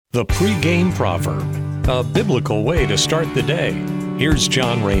The pregame proverb, a biblical way to start the day. Here's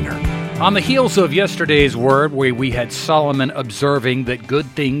John Rayner. On the heels of yesterday's word, where we had Solomon observing that good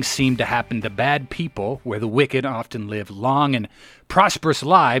things seem to happen to bad people, where the wicked often live long and prosperous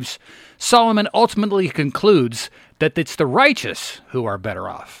lives, Solomon ultimately concludes that it's the righteous who are better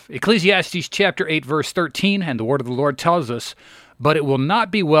off. Ecclesiastes chapter 8, verse 13, and the word of the Lord tells us, "But it will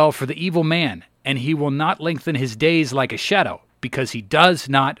not be well for the evil man, and he will not lengthen his days like a shadow, because he does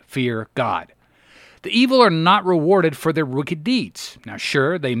not fear God." The evil are not rewarded for their wicked deeds. Now,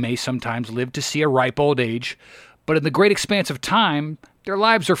 sure, they may sometimes live to see a ripe old age, but in the great expanse of time, their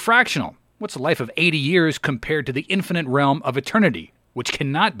lives are fractional. What's a life of 80 years compared to the infinite realm of eternity, which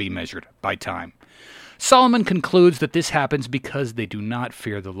cannot be measured by time? Solomon concludes that this happens because they do not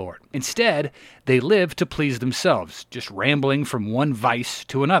fear the Lord. Instead, they live to please themselves, just rambling from one vice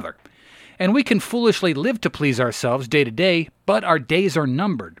to another. And we can foolishly live to please ourselves day to day, but our days are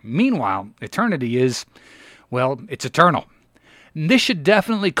numbered. Meanwhile, eternity is, well, it's eternal. This should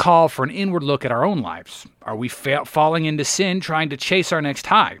definitely call for an inward look at our own lives. Are we falling into sin, trying to chase our next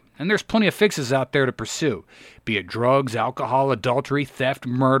high? And there's plenty of fixes out there to pursue, be it drugs, alcohol, adultery, theft,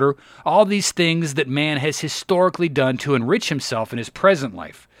 murder, all these things that man has historically done to enrich himself in his present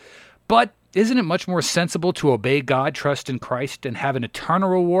life. But isn't it much more sensible to obey God, trust in Christ, and have an eternal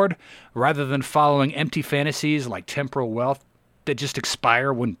reward, rather than following empty fantasies like temporal wealth that just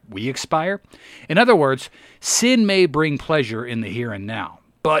expire when we expire? In other words, sin may bring pleasure in the here and now,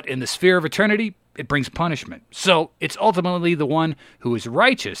 but in the sphere of eternity, it brings punishment. So it's ultimately the one who is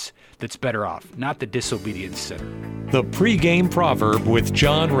righteous that's better off, not the disobedient sinner. The pregame proverb with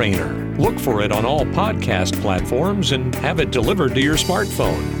John Rayner. Look for it on all podcast platforms and have it delivered to your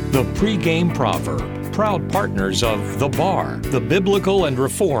smartphone. The pregame proverb, proud partners of The Bar, the Biblical and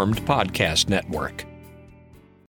Reformed Podcast Network.